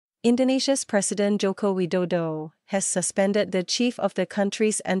Indonesia's President Joko Widodo has suspended the chief of the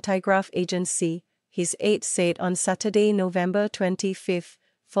country's anti-graft agency, his aide said on Saturday, November 25,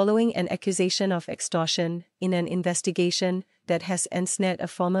 following an accusation of extortion in an investigation that has ensnared a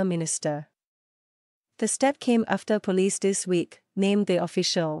former minister. The step came after police this week named the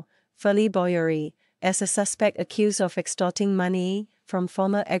official, Firli Bahuri, as a suspect accused of extorting money from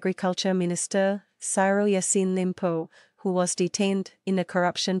former Agriculture Minister Syahrul Yassin Limpo, who was detained in a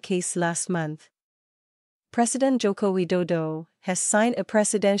corruption case last month. President Joko Widodo has signed a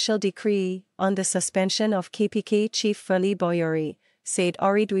presidential decree on the suspension of KPK Chief Firli Bahuri, said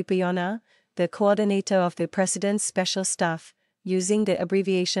Ori Dwipayana, the coordinator of the president's special staff, using the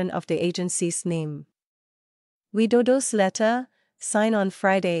abbreviation of the agency's name. Widodo's letter, signed on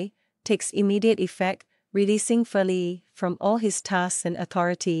Friday, takes immediate effect, releasing Firli from all his tasks and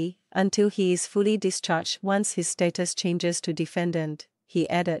authority until he is fully discharged once his status changes to defendant, he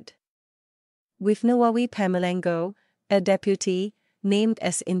added. With Nawawi Pamalango, a deputy, named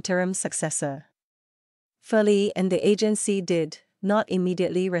as interim successor. Firli and the agency did not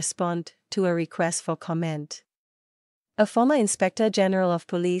immediately respond to a request for comment. A former Inspector General of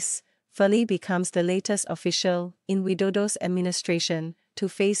Police, Firli becomes the latest official in Widodo's administration to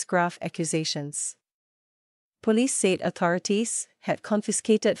face graft accusations. Police said authorities had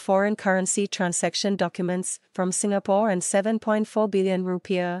confiscated foreign currency transaction documents from Singapore and 7.4 billion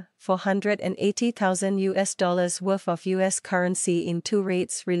rupiah, $480,000 worth of US currency in 2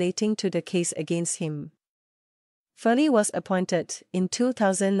 raids relating to the case against him. Firli was appointed in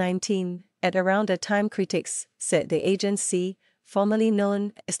 2019, at around the time critics said the agency, formerly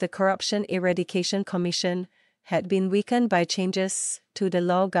known as the Corruption Eradication Commission, had been weakened by changes to the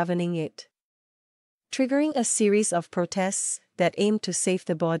law governing it, triggering a series of protests that aimed to save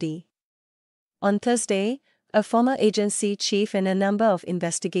the body. On Thursday, a former agency chief and a number of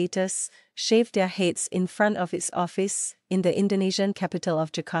investigators shaved their heads in front of its office in the Indonesian capital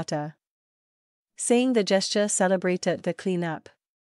of Jakarta, saying the gesture celebrated the cleanup.